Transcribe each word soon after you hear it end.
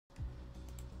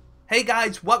Hey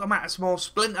guys, welcome back to some more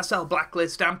Splinter Cell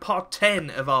Blacklist and part 10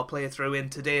 of our playthrough. In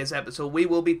today's episode we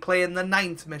will be playing the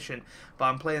 9th mission, but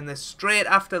I'm playing this straight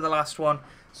after the last one,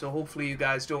 so hopefully you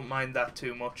guys don't mind that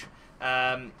too much.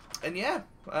 And yeah,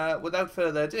 without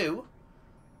further ado,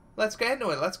 let's get into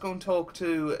it. Let's go and talk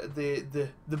to the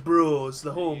bros,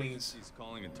 the homies. He's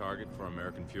calling a target for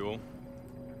American fuel.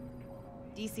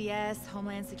 DCS,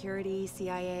 Homeland Security,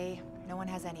 CIA, no one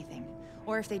has anything.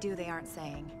 Or if they do, they aren't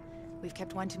saying. We've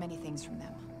kept one too many things from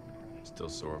them. Still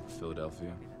sore over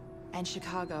Philadelphia? And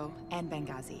Chicago, and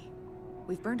Benghazi.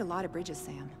 We've burned a lot of bridges,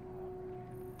 Sam.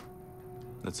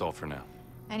 That's all for now.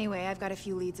 Anyway, I've got a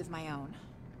few leads of my own.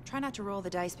 Try not to roll the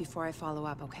dice before I follow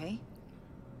up, okay?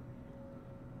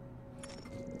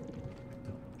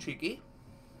 Cheeky.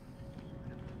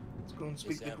 Let's go and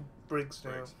speak to Briggs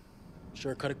now.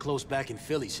 Sure cut it close back in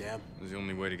Philly, Sam. It was the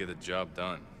only way to get the job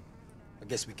done. I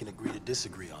guess we can agree to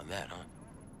disagree on that, huh?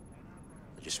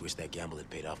 I just wish that gamble had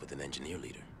paid off with an engineer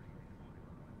leader.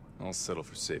 I'll settle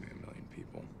for saving 1 million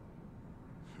people.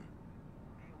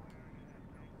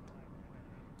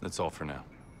 That's all for now.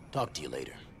 Talk to you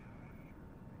later.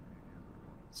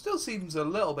 Still seems a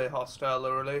little bit hostile,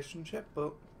 the relationship,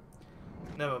 but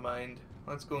never mind.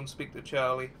 Let's go and speak to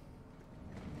Charlie.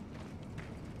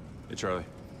 Hey, Charlie.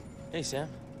 Hey, Sam.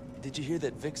 Did you hear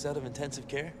that Vic's out of intensive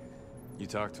care? You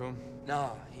talked to him?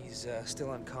 Nah, he's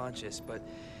still unconscious, but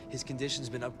his condition's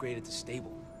been upgraded to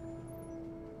stable.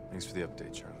 Thanks for the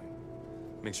update, Charlie.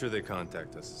 Make sure they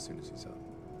contact us as soon as he's up.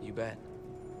 You bet.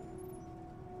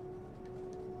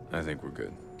 I think we're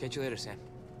good. Catch you later, Sam.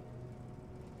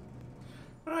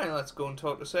 Alright, let's go and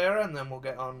talk to Sarah, and then we'll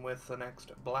get on with the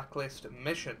next Blacklist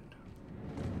mission.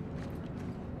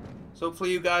 So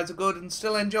hopefully you guys are good and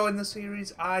still enjoying the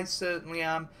series. I certainly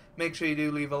am. Make sure you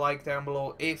do leave a like down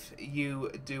below if you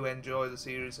do enjoy the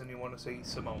series and you want to see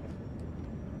some more.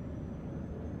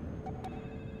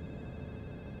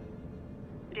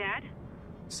 Dad?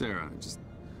 Sarah, I just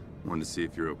wanted to see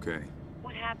if you're okay.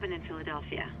 What happened in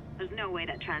Philadelphia? There's no way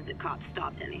that transit cop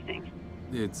stopped anything.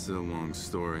 It's a long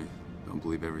story. Don't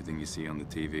believe everything you see on the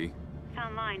TV. It's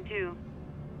online, too.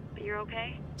 But you're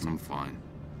okay? I'm fine.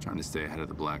 Trying to stay ahead of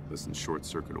the blacklist and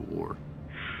short-circuit a war.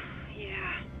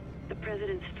 Yeah. The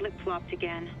president's flip-flopped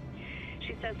again.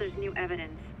 She says there's new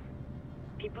evidence.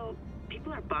 People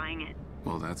are buying it.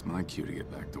 Well, that's my cue to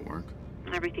get back to work.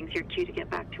 Everything's your cue to get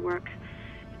back to work.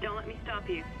 Don't let me stop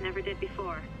you. Never did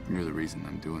before. You're the reason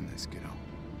I'm doing this, kiddo.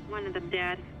 One of them,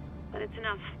 Dad. But it's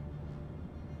enough.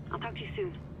 I'll talk to you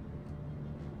soon.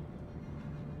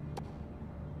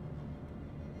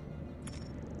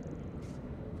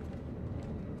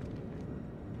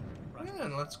 Right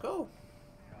then, let's go.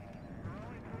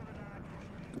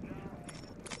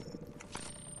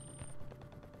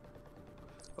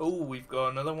 Oh, we've got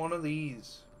another one of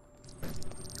these.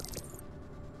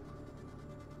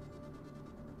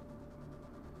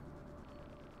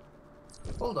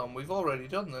 Hold on, we've already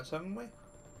done this, haven't we?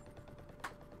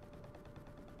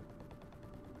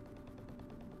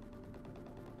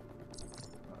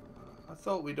 I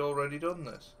thought we'd already done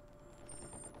this.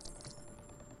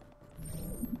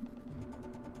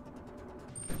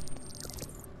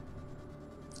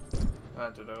 I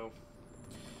don't know.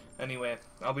 Anyway,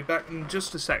 I'll be back in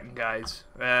just a second, guys,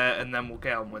 and then we'll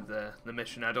get on with the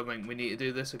mission. I don't think we need to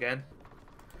do this again.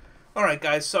 Alright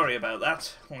guys, sorry about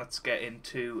that. Let's get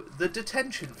into the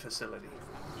detention facility.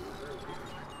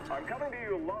 I'm coming to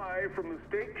you live from the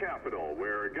state capitol,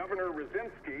 where Governor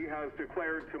Rosinsky has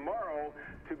declared tomorrow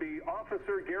to be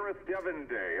Officer Gareth Devon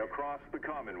Day across the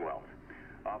Commonwealth.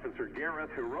 Officer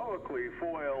Gareth heroically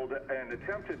foiled an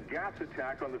attempted gas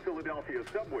attack on the Philadelphia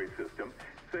subway system,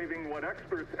 saving what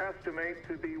experts estimate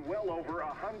to be well over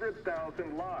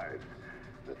 100,000 lives.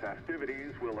 The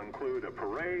festivities will include a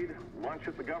parade, lunch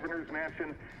at the governor's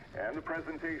mansion, and the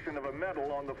presentation of a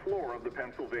medal on the floor of the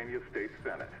Pennsylvania State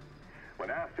Senate. When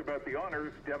asked about the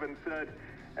honors, Devon said,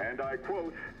 and I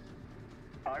quote,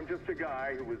 "I'm just a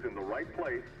guy who was in the right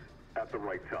place at the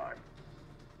right time."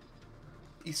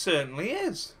 He certainly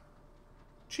is.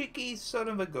 Cheeky son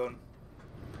of a gun.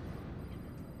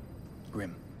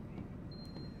 Grim.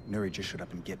 Nuri just showed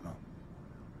up in Gitmo.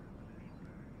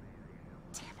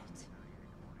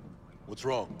 What's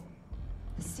wrong?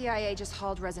 The CIA just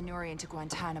hauled Reza Nouri into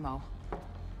Guantanamo.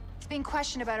 He's being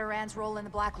questioned about Iran's role in the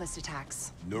Blacklist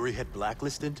attacks. Nuri had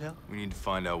Blacklist intel? We need to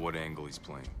find out what angle he's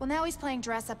playing. Well, now he's playing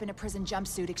dress-up in a prison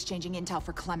jumpsuit, exchanging intel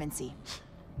for Clemency.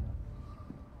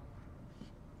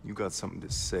 You got something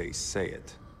to say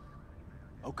it.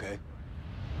 Okay.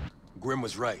 Grim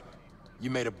was right. You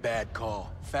made a bad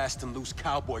call. Fast and loose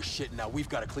cowboy shit, now we've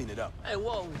got to clean it up. Hey,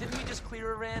 whoa, didn't we just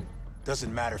clear Iran?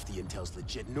 Doesn't matter if the intel's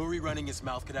legit. Nuri running his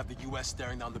mouth could have the US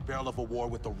staring down the barrel of a war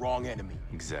with the wrong enemy.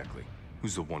 Exactly.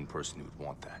 Who's the one person who'd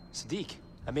want that? Sadiq.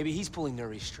 Maybe he's pulling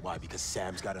Nuri's string. Why, because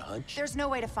Sam's got a hunch? There's no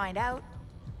way to find out.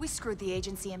 We screwed the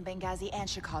agency in Benghazi and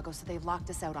Chicago, so they've locked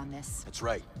us out on this. That's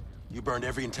right. You burned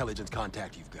every intelligence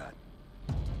contact you've got.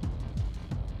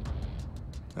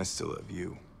 I still have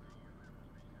you.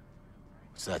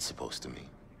 What's that supposed to mean?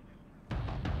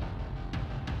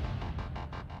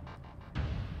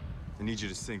 I need you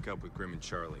to sync up with Grim and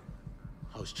Charlie.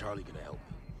 How's Charlie gonna help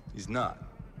me? He's not.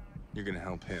 You're gonna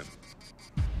help him.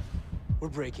 We're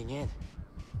breaking in.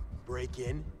 Break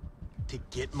in? To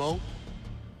Gitmo?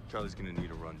 Charlie's gonna need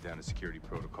to run down a security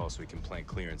protocol so he can plant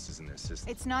clearances in their system.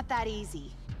 It's not that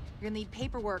easy. You're gonna need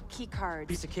paperwork, key cards.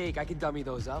 Piece of cake, I can dummy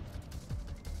those up.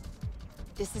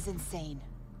 This is insane.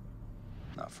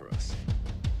 Not for us.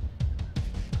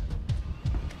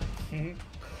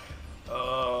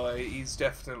 Oh, he's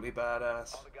definitely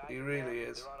badass. He really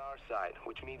is. They're on our side,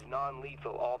 which means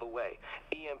non-lethal all the way.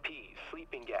 EMP,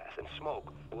 sleeping gas, and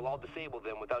smoke will all disable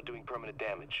them without doing permanent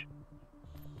damage.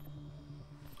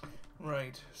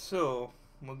 Right, so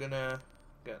we're gonna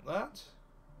get that.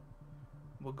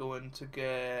 We're going to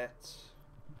get...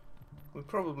 We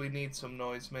probably need some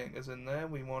noisemakers in there.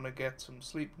 We want to get some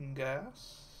sleeping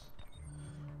gas.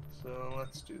 So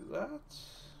let's do that.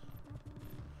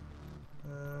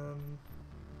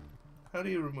 How do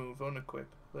you remove unequip?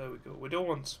 There we go. We don't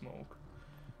want smoke.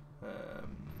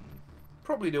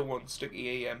 Probably don't want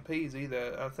sticky EMPs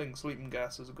either. I think sleeping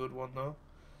gas is a good one though.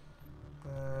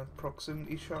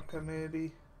 Proximity shocker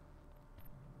maybe.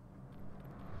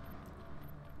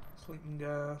 Sleeping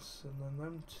gas and then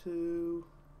them two.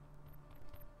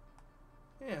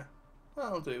 Yeah,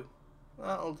 that'll do.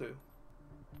 That'll do.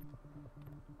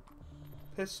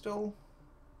 Pistol.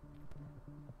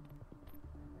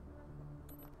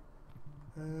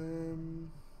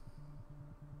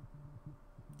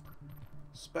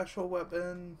 Special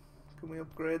weapon. Can we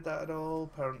upgrade that at all?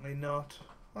 Apparently not.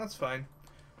 That's fine.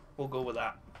 We'll go with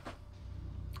that.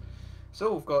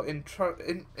 So we've got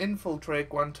infiltrate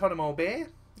Guantanamo Bay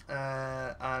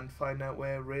and find out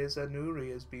where Reza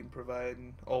Nouri has been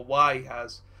providing, or why he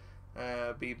has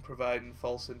been providing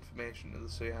false information to the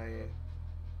CIA.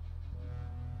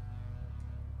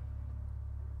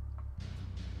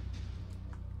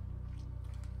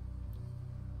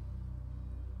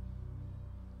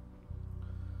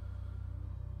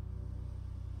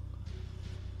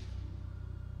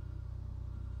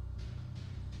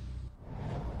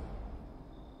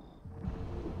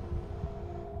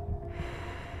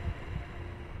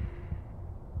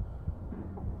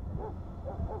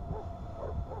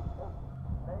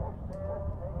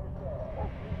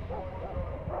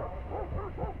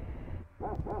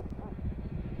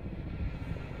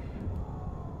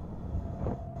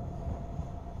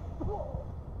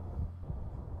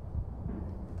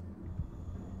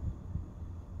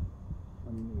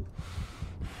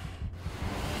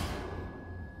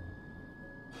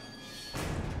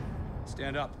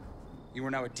 Stand up. You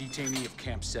are now a detainee of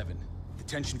Camp 7,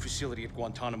 detention facility at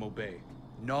Guantanamo Bay.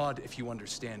 Nod if you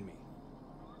understand me.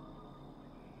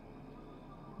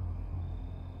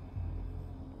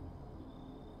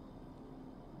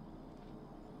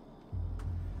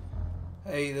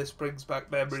 Hey, this brings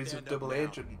back memories Stand of up Double now.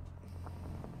 Agent.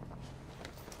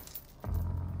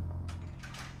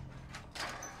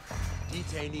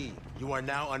 Detainee, you are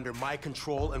now under my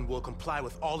control and will comply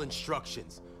with all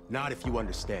instructions. Not if you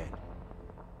understand.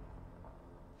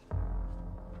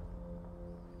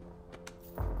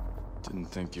 Didn't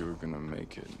think you were gonna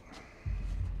make it.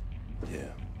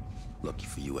 Yeah. Lucky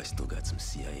for you, I still got some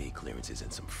CIA clearances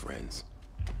and some friends.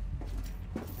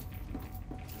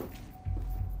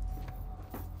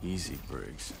 Easy,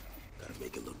 Briggs. Gotta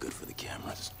make it look good for the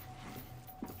cameras.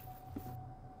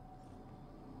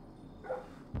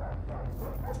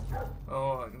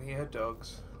 Oh, I can hear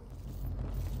dogs.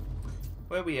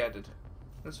 Where we headed?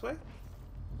 This way?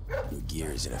 Your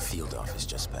gear is in a field office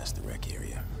just past the rec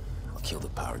area. I'll kill the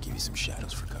power, give you some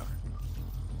shadows for cover.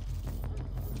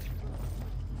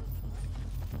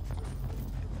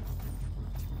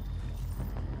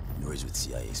 Nouri's with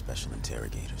CIA special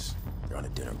interrogators. They're on a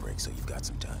dinner break, so you've got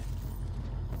some time.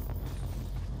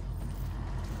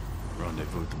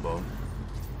 Rendezvous at the boat?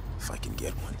 If I can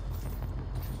get one.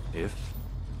 If?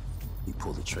 You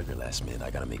pulled the trigger last minute,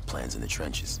 I gotta make plans in the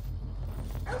trenches.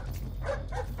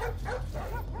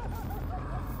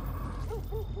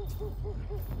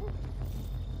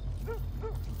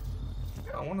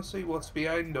 I want to see what's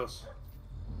behind us.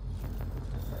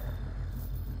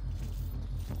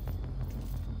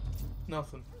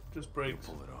 Nothing. Just brakes.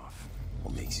 Pull it off.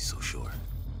 What makes you so sure?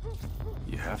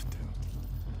 You have to.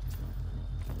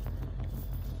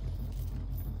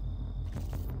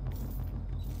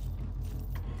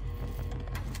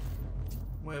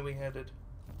 Where are we headed?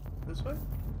 This way?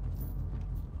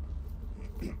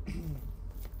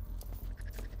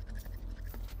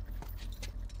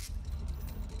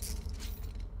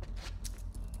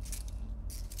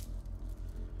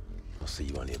 I'll see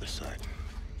you on the other side.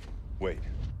 Wait.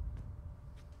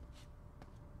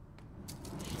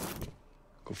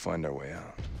 Go find our way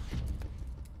out.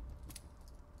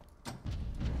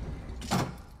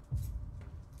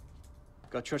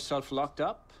 Got yourself locked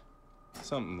up?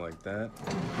 Something like that.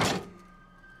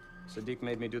 Sadiq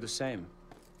made me do the same.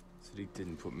 Sadiq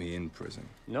didn't put me in prison.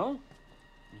 No?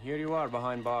 And here you are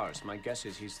behind bars. My guess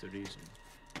is he's the reason.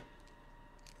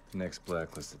 The next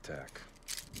Blacklist attack.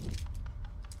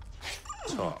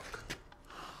 Talk.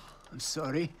 I'm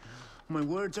sorry. My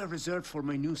words are reserved for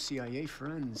my new CIA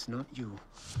friends, not you.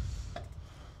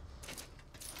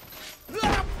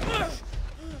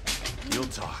 You'll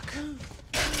talk.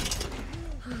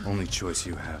 Only choice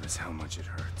you have is how much it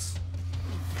hurts.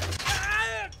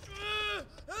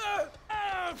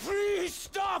 Please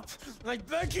stop! I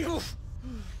beg you!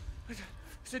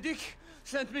 Sadiq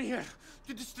sent me here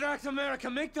to distract America.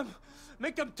 Make them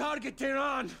target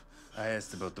Tehran. I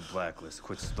asked about the Blacklist.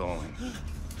 Quit stalling.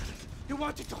 You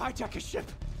wanted to hijack a ship.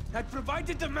 I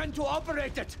provided the men to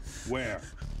operate it. Where?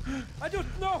 I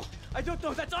don't know.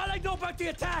 That's all I know about the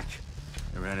attack.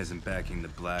 Iran isn't backing the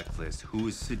Blacklist. Who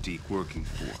is Sadiq working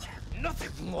for?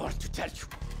 Nothing more to tell you.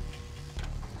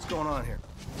 What's going on here?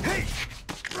 Hey!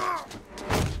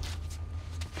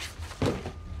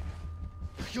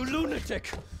 You lunatic!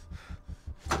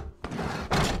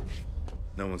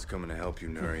 No one's coming to help you,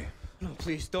 Nuri. No,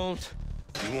 please don't.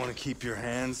 You want to keep your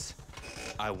hands?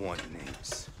 I want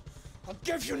names. I'll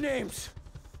give you names.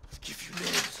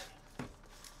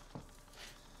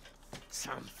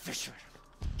 Sam Fisher.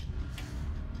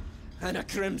 Anna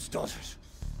Grimm's daughter.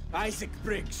 Isaac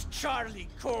Briggs. Charlie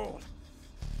Cole.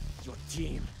 Your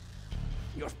team.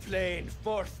 Your plane.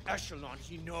 4th echelon.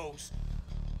 He knows.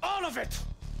 All of it!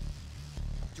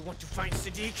 You want to find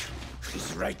Sadiq?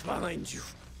 He's right behind you.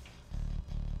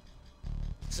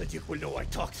 Sadiq will know I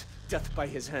talked. Death by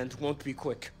his hand won't be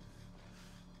quick.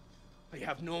 I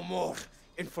have no more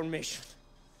information.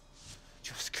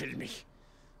 Just kill me.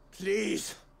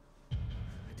 Please. I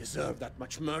deserve that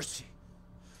much mercy.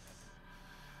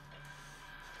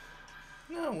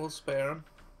 No, we'll spare him.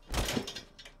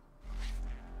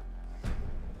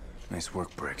 Nice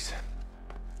work, Briggs.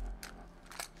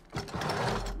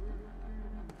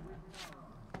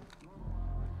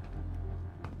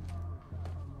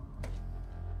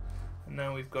 And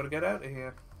now we've got to get out of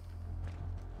here.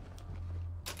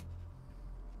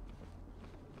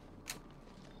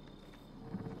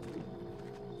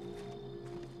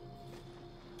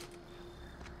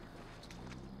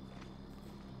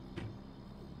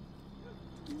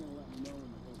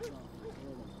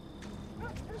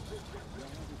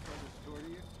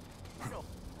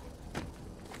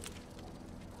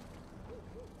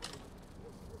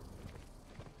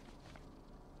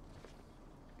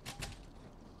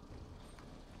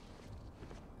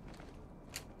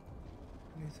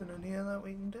 Anything in here that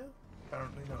we can do?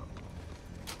 Apparently not.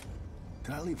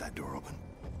 Can I leave that door open?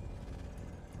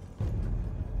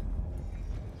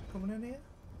 Coming in here?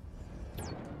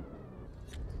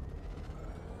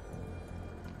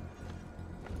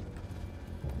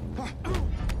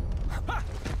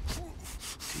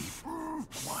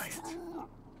 Quiet.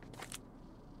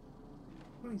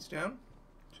 Well, he's down,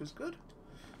 which is good.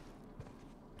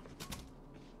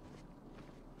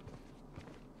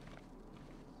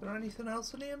 Is there anything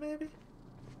else in here, maybe?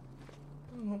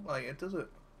 Doesn't look like it, does it?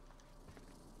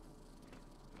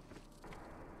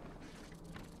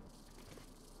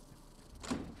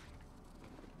 Right,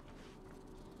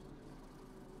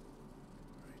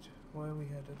 where are we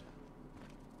headed?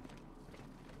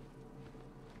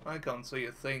 I can't see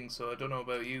a thing, so I don't know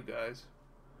about you guys.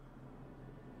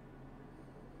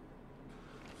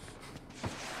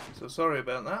 So sorry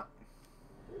about that.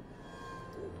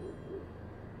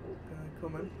 Guy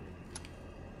coming.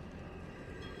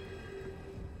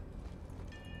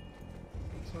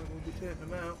 Looks like we'll be taking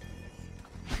him out.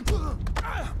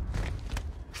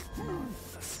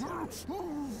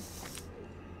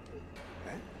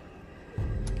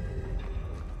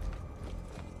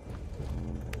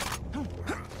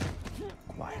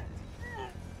 Quiet.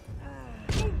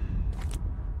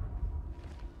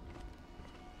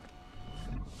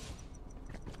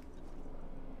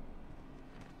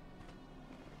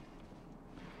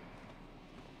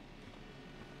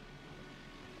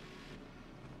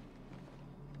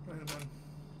 Right on.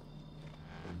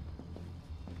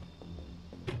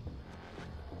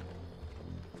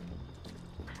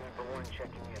 Sample 1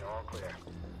 checking in, all clear.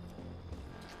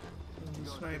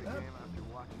 Doesn't snipe that.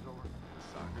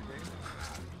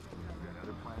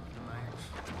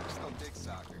 Still dig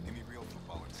soccer. Give me real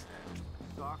football instead.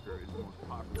 Soccer is the most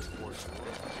popular sport in the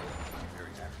world. I'm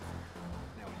very happy.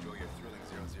 Now enjoy your thrilling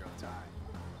 0-0 tie.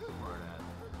 Word ass.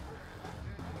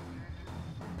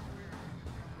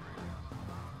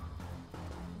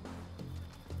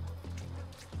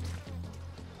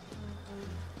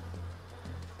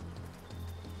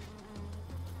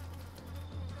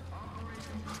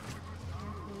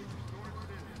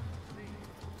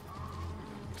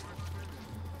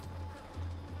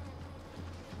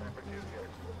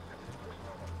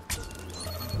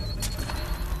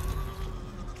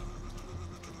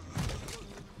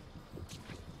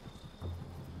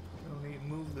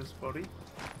 This body.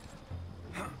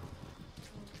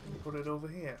 Put it over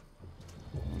here.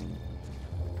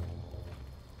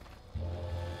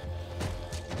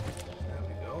 There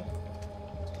we go.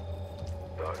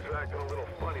 Dog's acting a little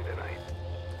funny tonight.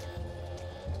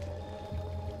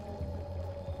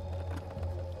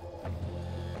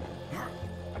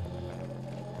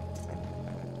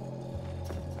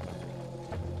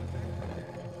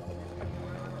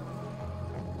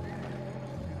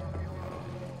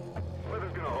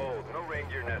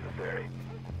 Necessary.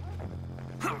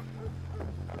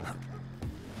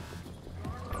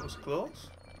 That was close.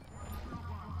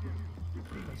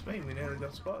 That's me, we nearly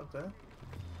got spotted there.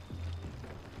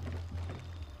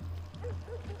 I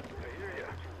hear ya.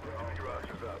 Duty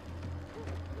roster's up.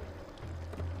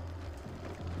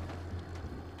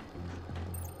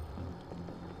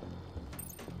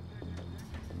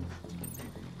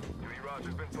 Duty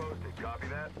roster's been posted. Copy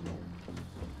that?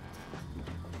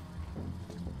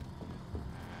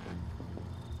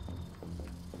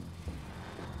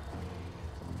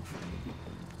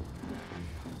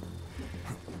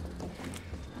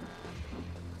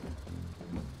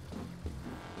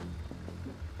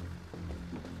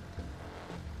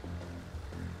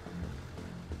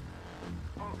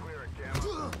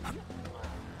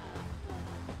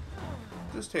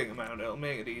 Just take him out, it'll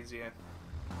make it easier.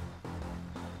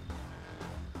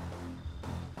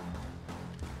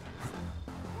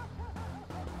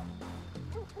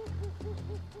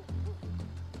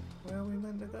 Where are we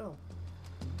meant to go?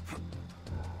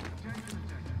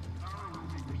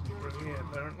 Through here,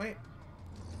 apparently.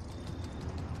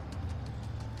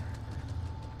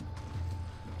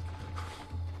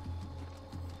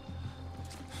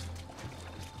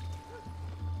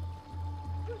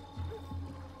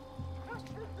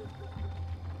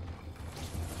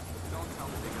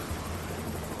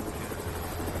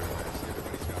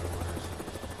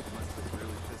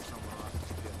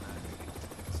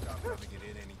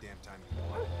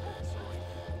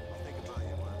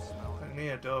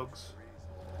 Near dogs.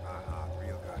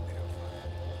 Real goddamn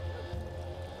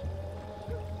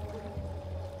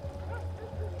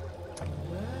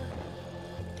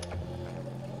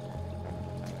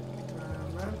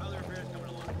Other repairs coming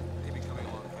along. Maybe coming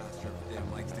along faster if the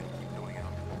damn lights didn't keep going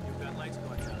out. You've got lights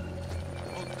going out.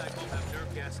 Folks back home have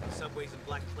nerve gas in the subways and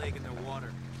black plague in their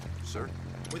water. Sir?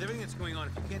 With everything that's going on,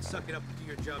 if you can't suck it up and do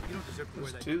your job, you don't deserve to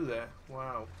wear There's that. two there.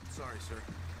 Wow. Sorry, sir.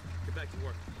 Get back to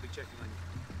work. I'll be checking on you.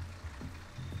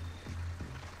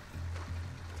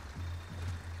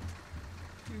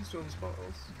 Tombstone's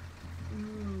bottles.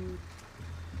 Ooh.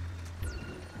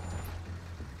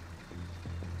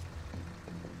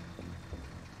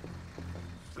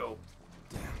 Go.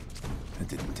 Damn, that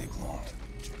didn't take long.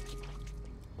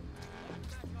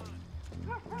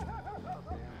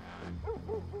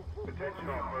 Attention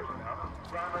all personnel.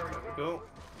 Primary. Go.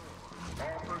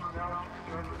 All personnel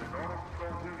return to the normal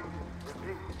control duties.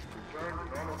 Repeat, return to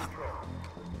normal control.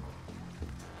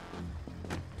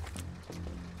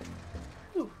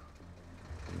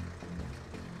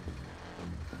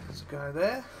 There's a guy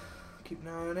there. Keep an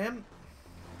eye on him.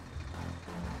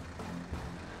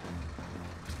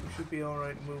 We should be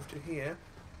alright to move to here.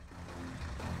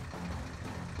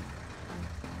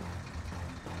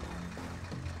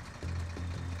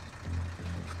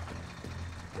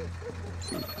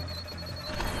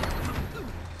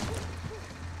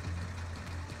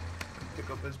 Pick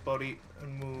up his body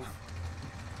and move.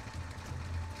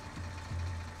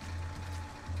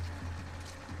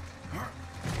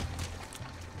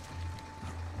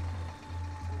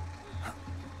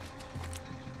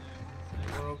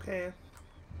 We're okay.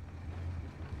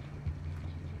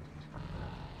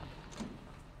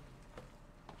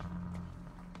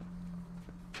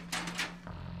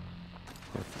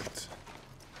 Perfect.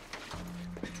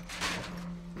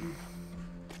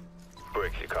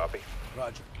 Briggs, you copy?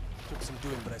 Roger. Took some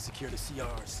doing, but I secured a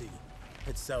CRRC.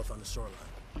 Head south on the shoreline.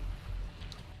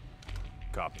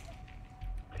 Copy.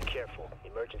 Be careful.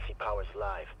 Emergency power's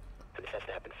live, and this has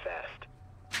to happen fast.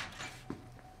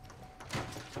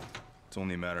 It's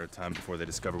only a matter of time before they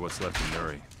discover what's left in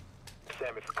Nuri.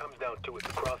 Sam, if it comes down to it,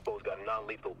 the crossbow's got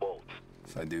non-lethal bolts.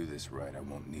 If I do this right, I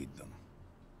won't need them.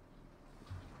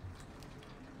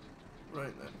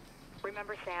 Right then.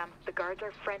 Remember, Sam, the guards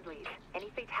are friendlies.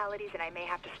 Any fatalities and I may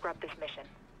have to scrub this mission.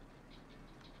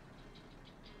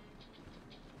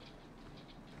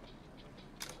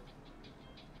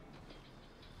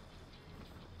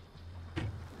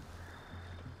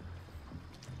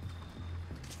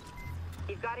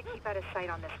 You've got to keep out of sight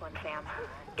on this one, Sam.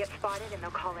 Get spotted and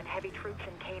they'll call in heavy troops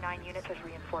and K-9 units as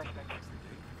reinforcements.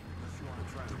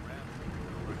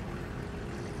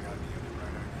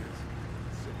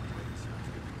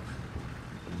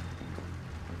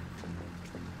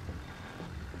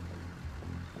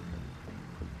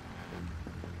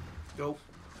 Go.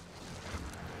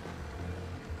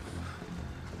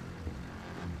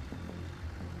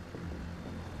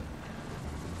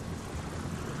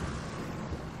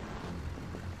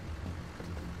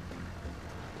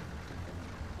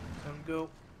 Go.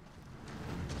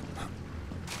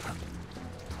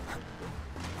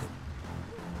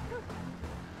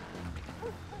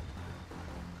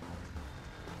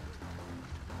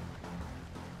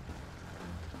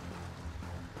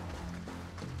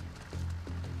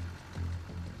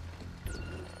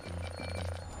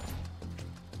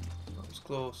 That was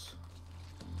close.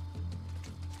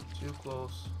 Too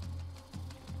close.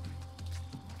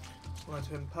 Let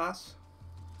him pass.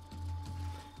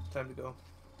 Time to go.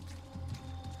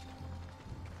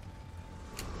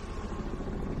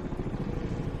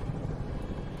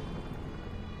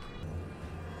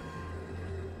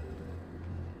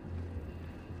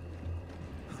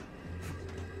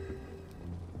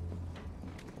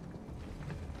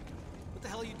 What the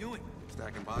hell are you doing?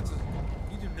 Stacking boxes?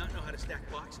 You do not know how to stack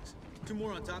boxes. 2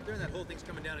 more on top there, and that whole thing's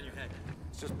coming down on your head.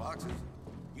 It's just boxes.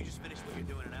 You just finish what you're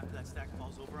doing, and after that stack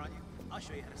falls over on you, I'll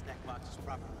show you how to stack boxes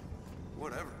properly.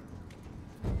 Whatever.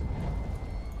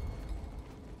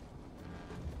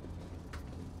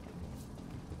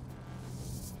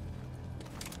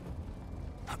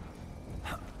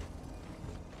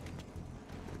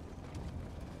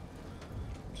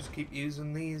 Just keep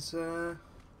using these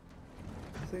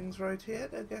things right here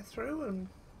to get through, and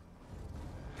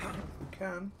if we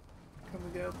can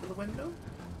we go out the window?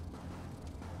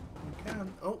 We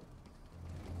can. Oh,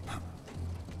 there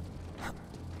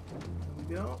we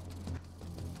go.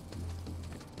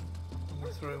 And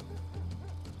we're through.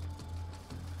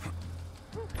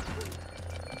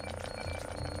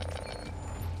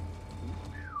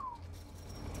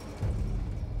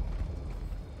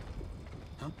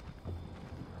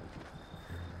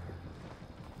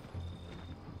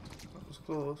 That was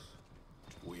close.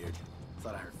 Weird.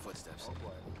 Thought I heard footsteps.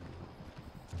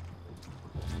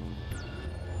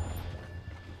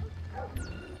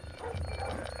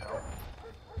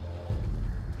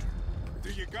 Do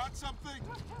you got something?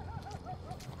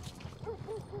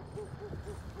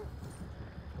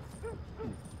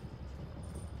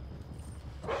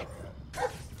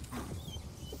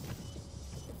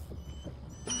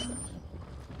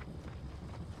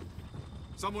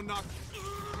 Someone knock.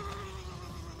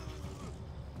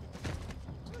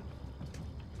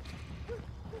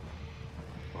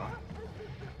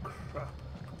 Crap.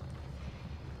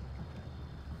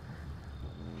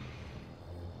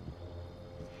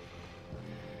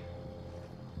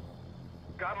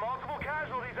 Got multiple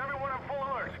casualties, everyone on full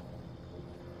alert.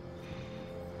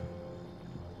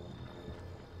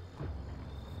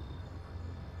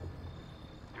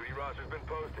 Duty roster's been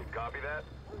posted, copy that?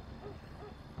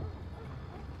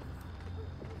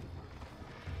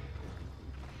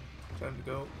 Time to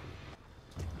go.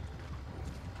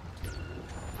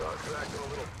 Dogs are acting a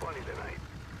little funny tonight.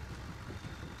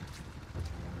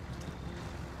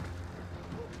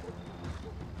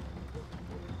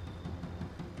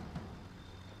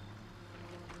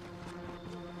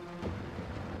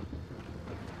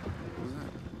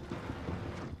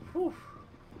 Whew.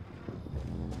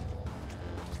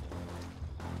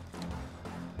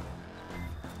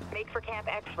 Make for Camp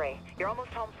X-Ray. You're almost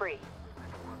home free.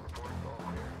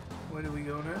 Where do we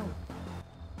go now?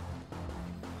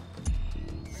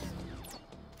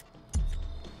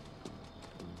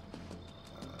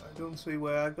 I don't see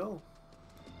where I go.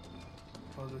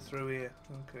 Oh, they're through here.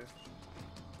 Okay.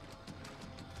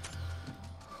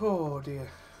 Oh dear.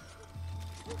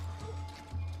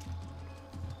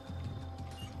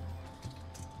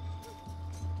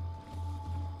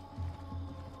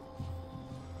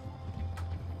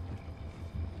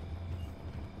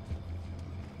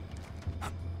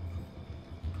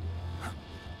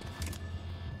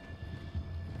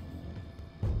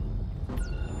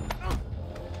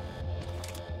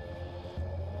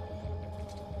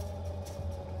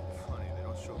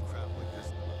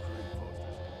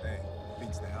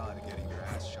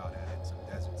 shot at it in some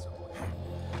desert somewhere.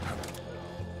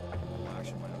 Well,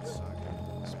 actually, might not suck.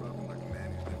 Spoken like a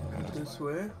man who's never been in a This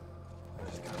way.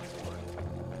 Just kind of fun.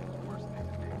 Worst thing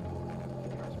to do.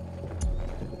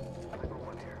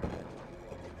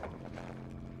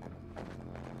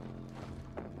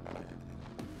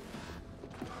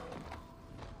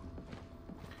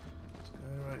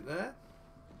 Right there.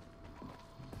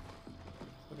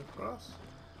 Put across.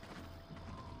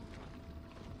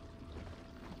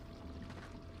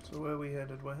 So where are we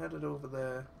headed? We're headed over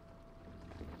there.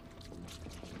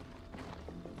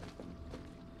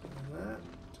 And there.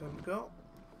 Time to go.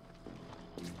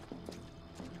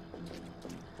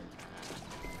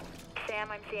 Sam,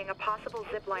 I'm seeing a possible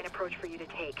zipline approach for you to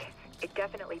take. It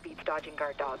definitely beats dodging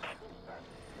guard dogs.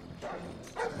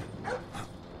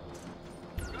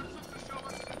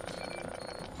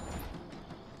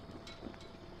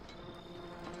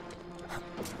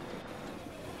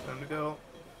 Time to go.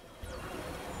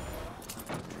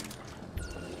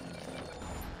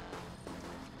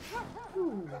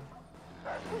 Ooh.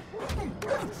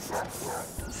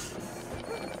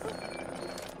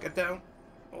 Get down.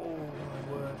 Oh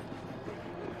my word.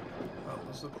 That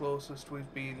was the closest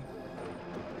we've been.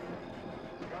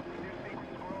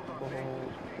 Oh.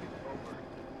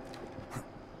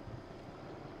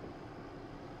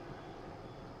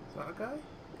 Is that a guy?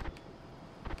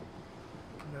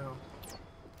 No.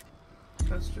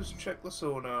 Let's just check the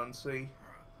sonar and see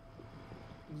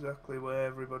exactly where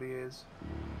everybody is.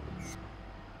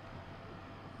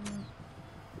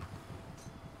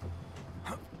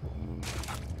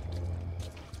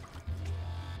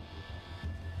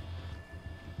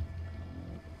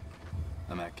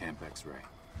 I'm at Camp X-Ray.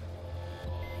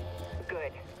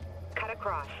 Good. Cut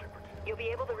across. You'll be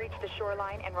able to reach the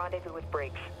shoreline and rendezvous with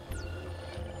Briggs.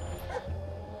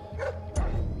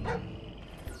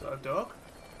 Is that a dog?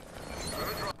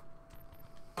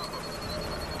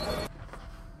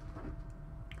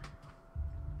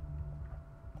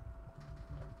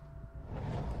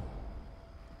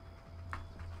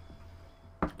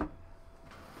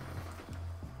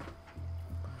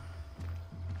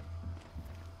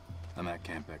 I'm at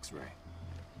Camp X-Ray.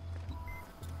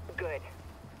 Good.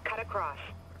 Cut across.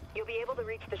 You'll be able to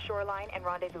reach the shoreline and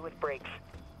rendezvous with Briggs.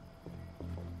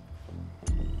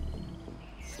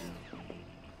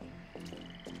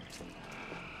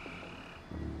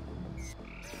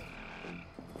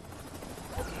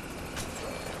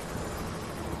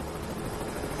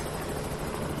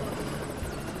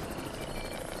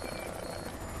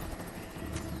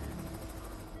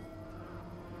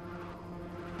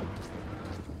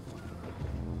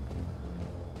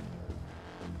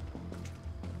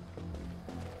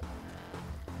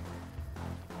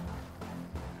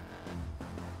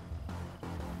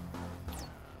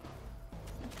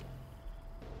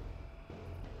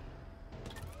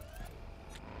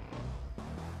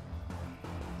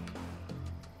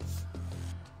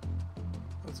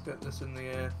 Let's get this in the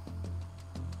air.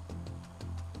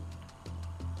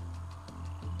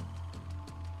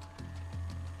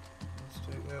 Let's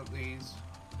take out these.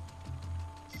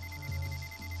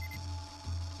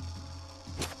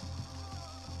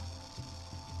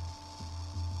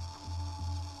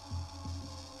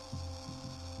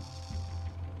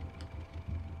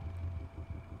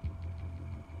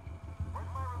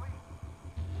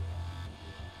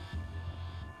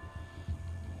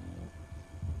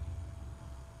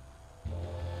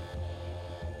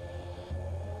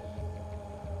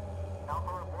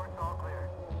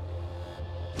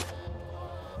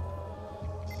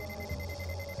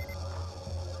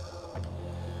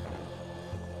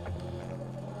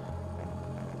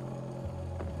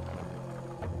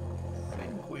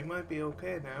 Might be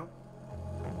okay now.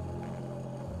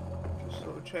 Just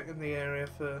sort of checking the area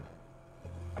for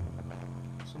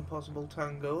some possible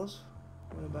tangos.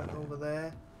 We're back over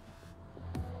there.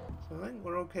 So I think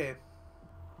we're okay.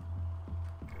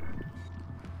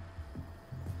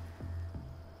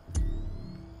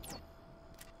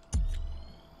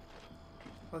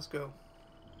 Let's go.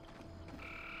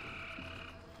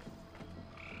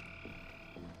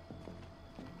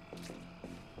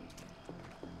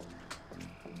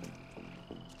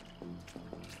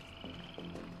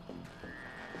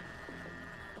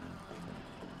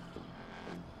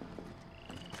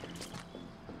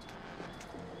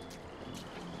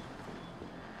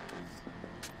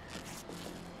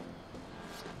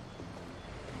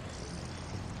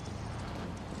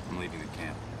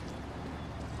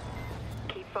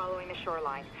 Following the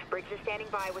shoreline. Briggs is standing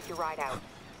by with your ride out.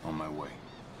 On my way.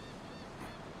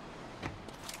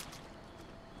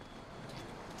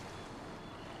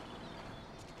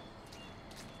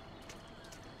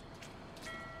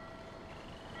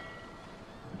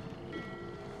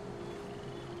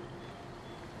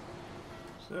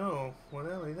 So, we're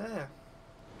nearly there.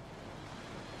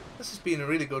 This has been a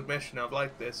really good mission. I've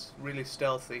liked this. Really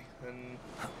stealthy, and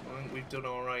I think we've done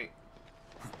alright.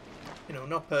 You know,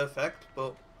 not perfect,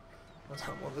 but that's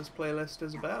not what this playlist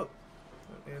is about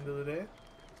at the end of the day.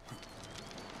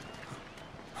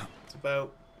 It's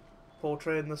about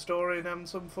portraying the story and having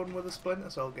some fun with a Splinter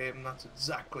Cell game, and that's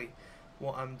exactly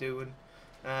what I'm doing.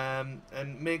 And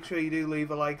make sure you do leave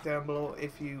a like down below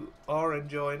if you are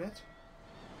enjoying it,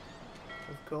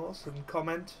 of course, and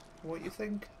comment what you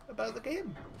think about the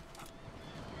game.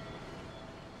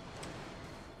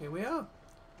 Here we are.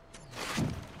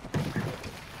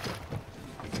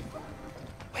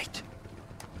 Wait.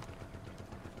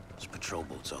 There's patrol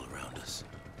boats all around us.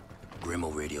 Grim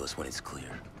will radio us when it's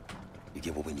clear. You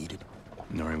get what we needed?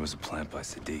 Nori was a plant by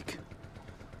Sadiq.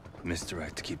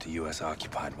 Misdirect to keep the U.S.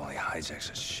 occupied while he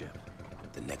hijacks a ship.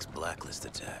 The next Blacklist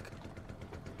attack.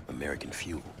 American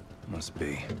fuel. Must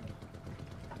be.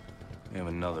 We have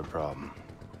another problem.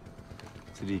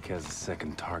 Sadiq has a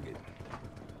second target.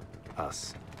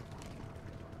 Us.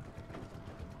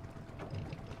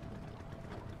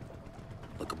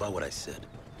 Look, about what I said.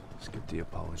 Skip the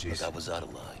apologies. Look, I was out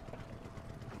of line.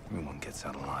 Everyone gets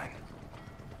out of line.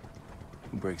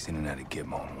 Who breaks in and out of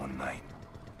Gitmo in one night?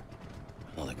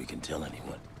 Not like we can tell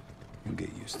anyone. You'll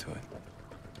get used to it.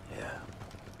 Yeah.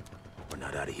 We're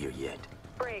not out of here yet.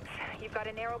 Briggs, you've got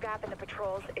a narrow gap in the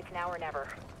patrols. It's now or never.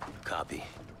 Copy.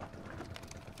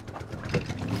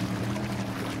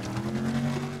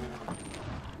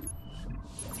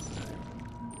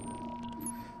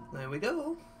 There we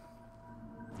go.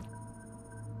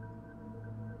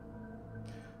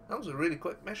 That was a really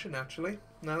quick mission, actually,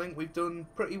 and I think we've done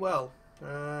pretty well.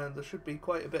 There should be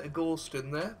quite a bit of ghost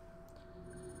in there,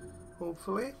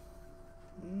 hopefully.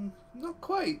 Not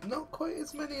quite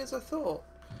as many as I thought.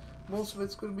 Most of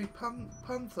it's going to be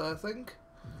Panther, I think.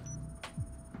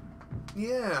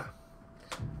 Yeah.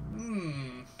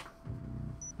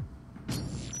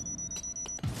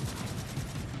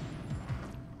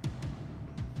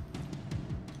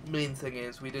 Main thing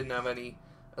is we didn't have any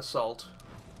assault.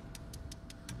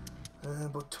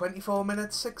 But 24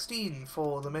 minutes 16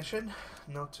 for the mission.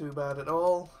 Not too bad at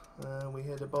all. We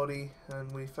hit a body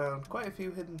and we found quite a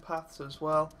few hidden paths as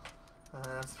well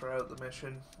throughout the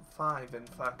mission. 5 in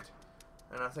fact.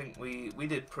 And I think we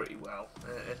did pretty well,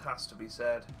 it has to be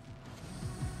said.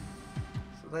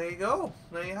 So there you go.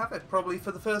 There you have it. Probably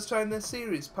for the first time this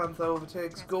series, Panther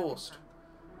overtakes Ghost.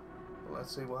 But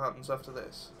let's see what happens after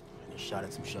this. Any shot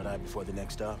at some shut-eye before the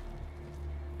next stop?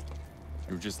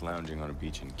 You were just lounging on a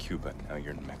beach in Cuba, now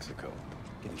you're in Mexico.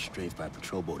 Getting strafed by a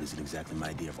patrol boat isn't exactly my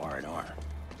idea of R&R.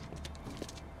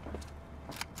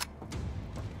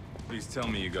 Please tell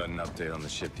me you got an update on the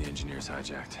ship the engineers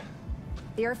hijacked.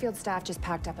 The airfield staff just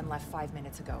packed up and left 5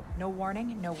 minutes ago. No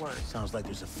warning, no word. Sounds like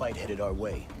there's a fight headed our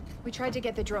way. We tried to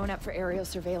get the drone up for aerial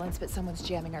surveillance, but someone's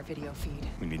jamming our video feed.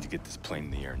 We need to get this plane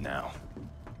in the air now.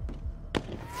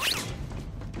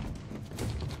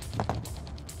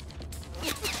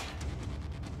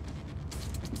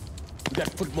 We got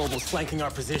foot mobiles flanking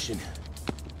our position.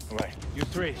 All right, you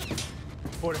three.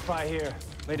 Fortify here.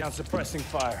 Lay down suppressing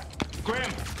fire.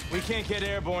 Grim, we can't get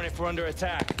airborne if we're under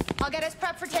attack. I'll get us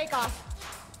prepped for takeoff.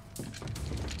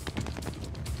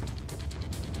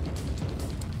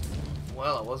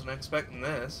 Well, I wasn't expecting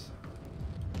this.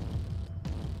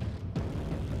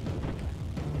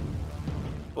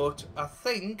 But I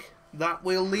think that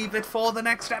will leave it for the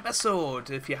next episode.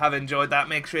 If you have enjoyed that,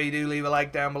 make sure you do leave a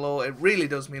like down below. It really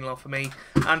does mean a lot for me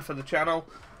and for the channel.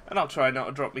 And I'll try not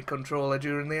to drop my controller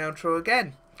during the outro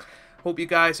again. Hope you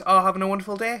guys are having a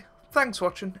wonderful day. Thanks for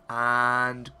watching,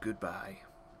 and goodbye.